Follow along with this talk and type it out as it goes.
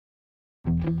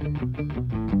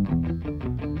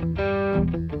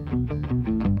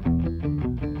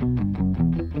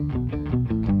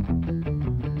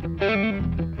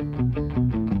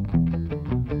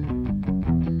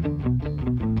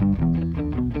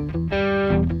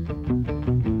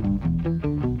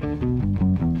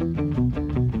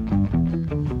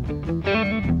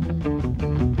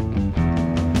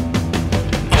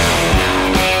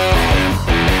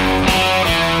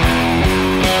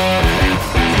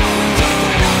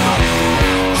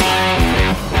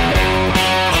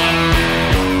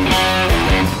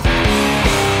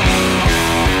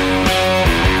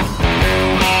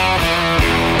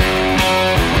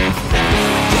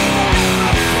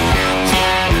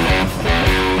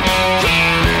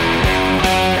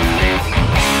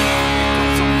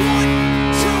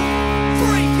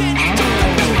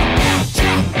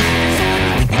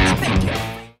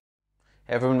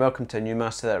Everyone, welcome to a new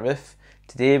MasterThatRiff.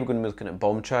 Today we're going to be looking at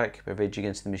Bombtrack by Rage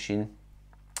Against the Machine.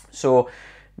 So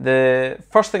the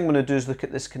first thing I'm going to do is look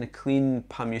at this kind of clean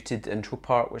pan-muted intro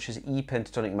part, which is E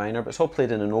pentatonic minor, but it's all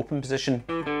played in an open position.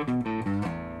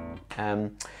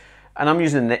 And I'm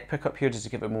using a neck pickup here just to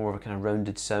give it more of a kind of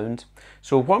rounded sound.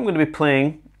 So what I'm going to be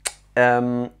playing,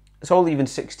 it's all even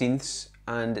 16ths,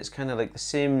 and it's kind of like the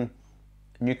same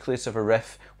nucleus of a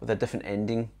riff with a different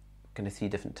ending, kind of 3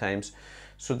 different times.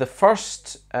 So the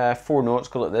first 4 notes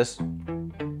go like this. So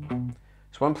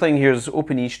what I'm playing here is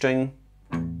open E string,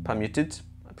 pan muted.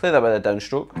 I play that with a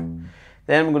downstroke.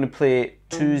 Then I'm going to play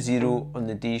 2, 0 on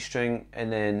the D string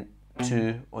and then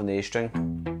 2 on the A string.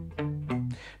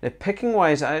 Now picking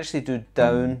wise, I actually do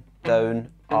down,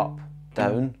 down, up,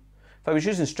 down. If I was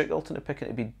using strict alternate picking,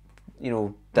 it'd be, you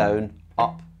know, down,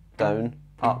 up, down,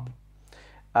 up.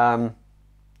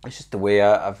 It's just the way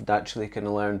I've naturally kind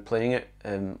of learned playing it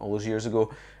all those years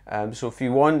ago. So if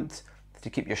you want to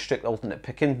keep your strict alternate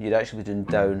picking, you'd actually be doing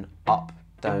down, up,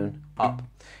 down, up.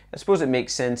 I suppose it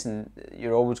makes sense, and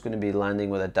you're always going to be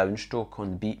landing with a downstroke on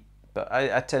the beat. But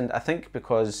I think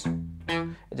because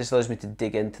it just allows me to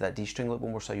dig into that D string a little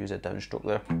more, so I use a downstroke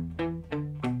there.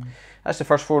 That's the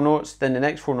first 4 notes. Then the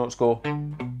next 4 notes go.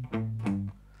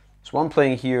 So what I'm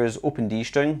playing here is open D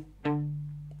string,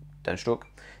 downstroke.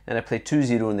 Then I play 2,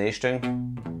 0 on the A string,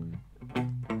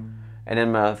 and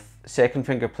then my second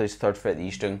finger plays 3rd fret the E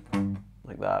string,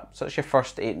 like that. So that's your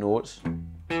first 8 notes.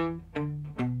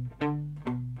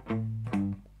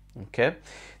 Okay,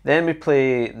 then we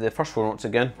play the first 4 notes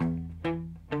again.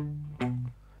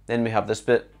 Then we have this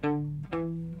bit.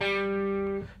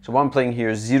 So what I'm playing here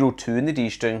is 0, 2 in the D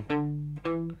string,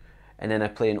 and then I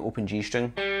play an open G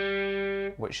string,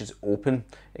 which is open.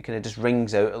 It kind of just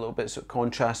rings out a little bit, so it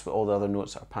contrasts with all the other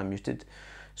notes that are pan muted.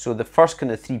 So the first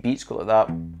kind of 3 beats go like that.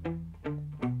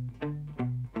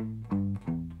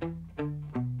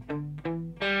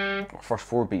 Or first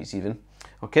 4 beats even.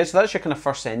 Okay, so that's your kind of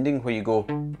first ending where you go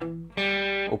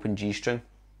open G string.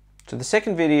 So the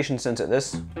second variation sounds like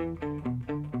this.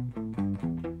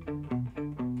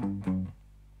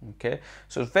 Okay,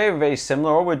 so it's very, very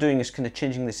similar. All we're doing is kind of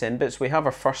changing the send bits. We have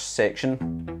our first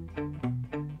section.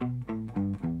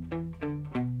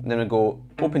 Then I go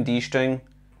open D string,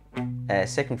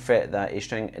 2nd fret that A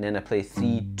string, and then I play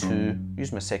 3, 2,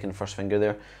 use my second first finger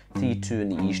there, 3, 2 in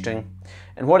the E string.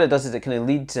 And what it does is it kind of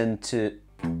leads into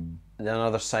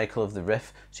another cycle of the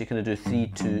riff. So you kind of do 3,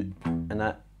 2, and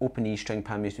that open E string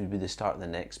pan muted would be the start of the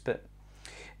next bit.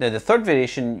 Now the third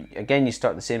variation, again you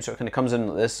start the same, so it kind of comes in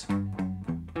like this.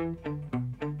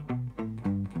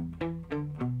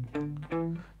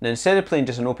 Now instead of playing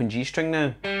just an open G string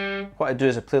now, what I do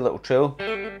is I play a little trill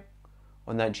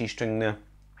on that G string there,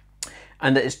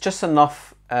 and it's just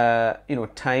enough you know,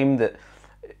 time that,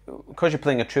 because you're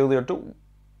playing a trill there, don't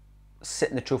sit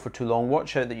in the trill for too long.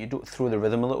 Watch out that you don't throw the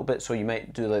rhythm a little bit, so you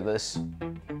might do like this,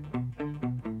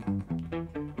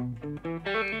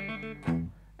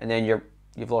 and then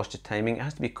you've lost your timing. It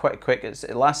has to be quite quick.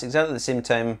 It lasts exactly the same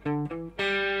time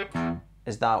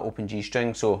as that open G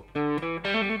string. So,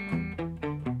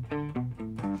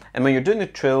 and when you're doing the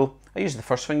trill, I use the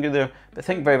first finger there, but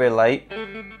think very, very light,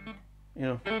 you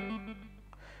know,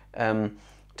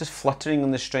 just fluttering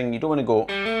on the string. You don't want to go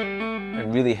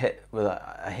and really hit with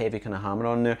a heavy kind of hammer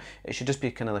on there. It should just be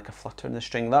kind of like a flutter in the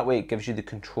string. That way it gives you the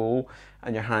control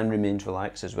and your hand remains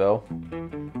relaxed as well.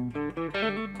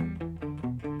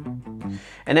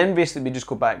 And then basically we just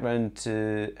go back round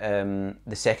to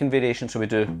the second variation, so we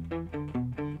do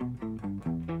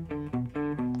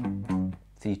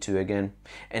 3, 2 again,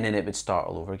 and then it would start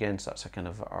all over again. So that's a kind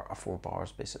of a 4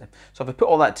 bars basically. So if I put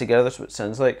all that together, that's what it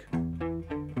sounds like.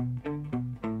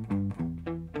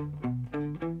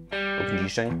 Open G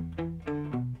string,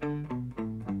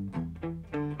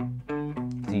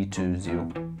 3, 2,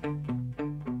 0.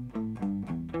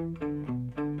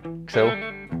 Trill,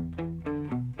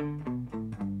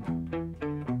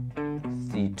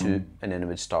 3, 2, and then it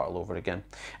would start all over again.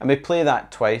 And we play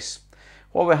that twice.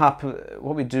 What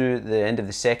we do at the end of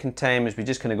the second time is we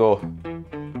just kind of go.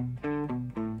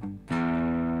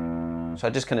 So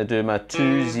I just kind of do my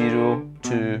 2, 0,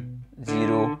 2,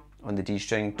 0 on the D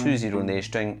string, 2, 0 on the A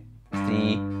string, 3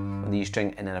 on the E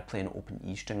string, and then I play an open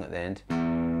E string at the end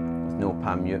with no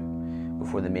palm mute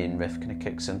before the main riff kind of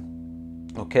kicks in.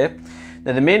 Okay,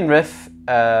 now the main riff,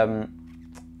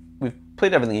 we've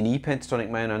played everything in E pentatonic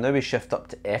minor, now we shift up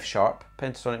to F sharp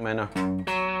pentatonic minor.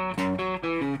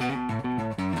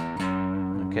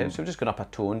 Okay, so we're just going up a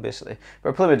tone basically.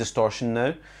 We're playing with distortion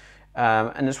now,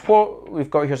 and it's what we've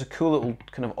got here is a cool little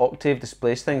kind of octave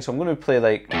displace thing. So I'm going to play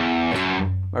like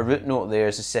my root note there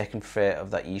is the 2nd fret of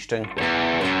that E string.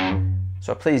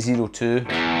 So I play 0, 2.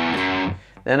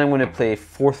 Then I'm going to play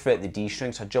 4th fret the D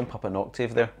string, so I jump up an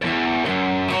octave there.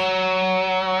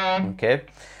 Okay.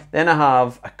 Then I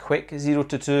have a quick 0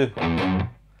 to 2. And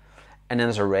then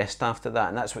there's a rest after that,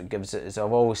 and that's what gives it, as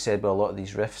I've always said with a lot of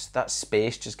these riffs, that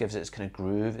space just gives it its kind of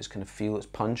groove, its kind of feel, its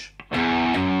punch.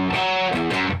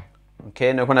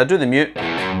 Okay, now when I do the mute,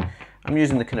 I'm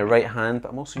using the kind of right hand,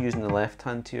 but I'm also using the left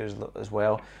hand here as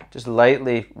well, just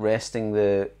lightly resting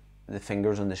the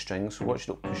fingers on the strings, so watch it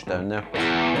don't push down there.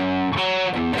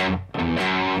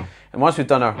 And once we've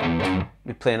done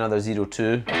we play another 0,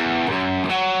 2.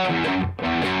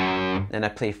 Then I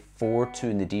play 4, 2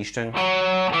 in the D string.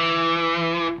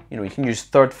 You know, you can use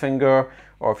 3rd finger,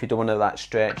 or if you don't want that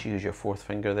stretch, you use your 4th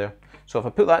finger there. So if I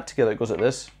put that together, it goes like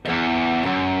this.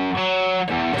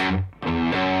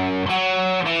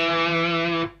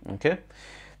 Okay,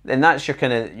 then that's your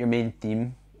kind of your main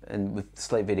theme, and with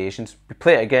slight variations. We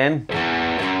play it again.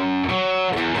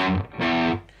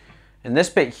 In this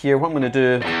bit here, what I'm going to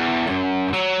do,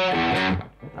 I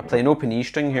play an open E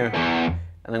string here, and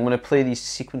I'm going to play these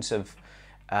sequence of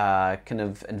kind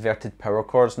of inverted power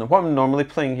chords. Now what I'm normally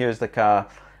playing here is like a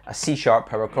C sharp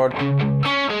power chord.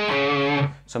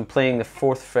 So I'm playing the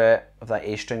 4th fret of that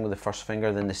A string with the 1st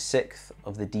finger, then the 6th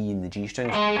of the D and the G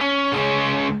strings.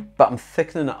 But I'm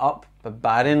thickening it up by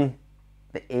barring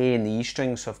the A and the E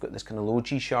strings, so I've got this kind of low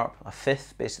G sharp, a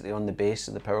 5th basically on the base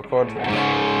of the power chord.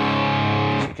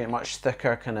 So you get a much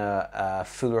thicker, kind of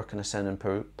fuller kind of sounding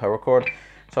power chord.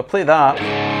 So I play that,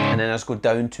 and then I just go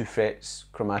down 2 frets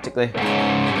chromatically,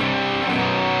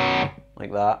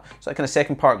 like that. So that kind of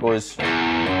second part goes.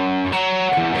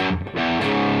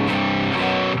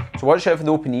 So watch out for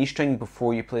the open E string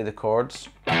before you play the chords.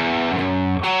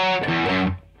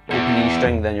 Open E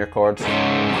string, then your chords.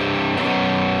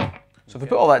 So if we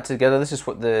put all that together, this is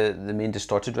what the main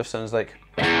distorted riff sounds like.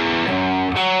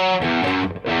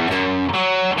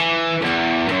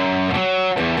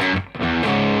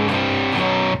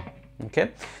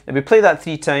 Okay, now we play that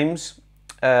 3 times.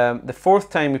 The 4th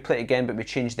time we play it again, but we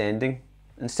change the ending.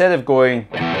 Instead of going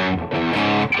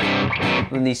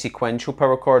on these sequential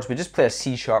power chords, we just play a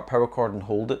C sharp power chord and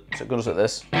hold it. So it goes like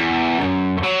this.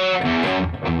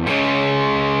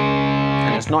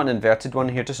 And it's not an inverted one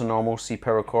here, just a normal C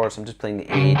power chord. So I'm just playing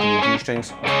the A, D, and D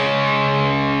strings.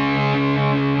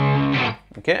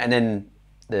 Okay, and then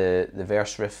the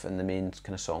verse riff and the main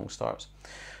kind of song starts.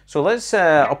 So let's,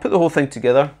 I'll put the whole thing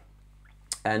together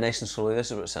nice and slowly. This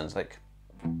is what it sounds like.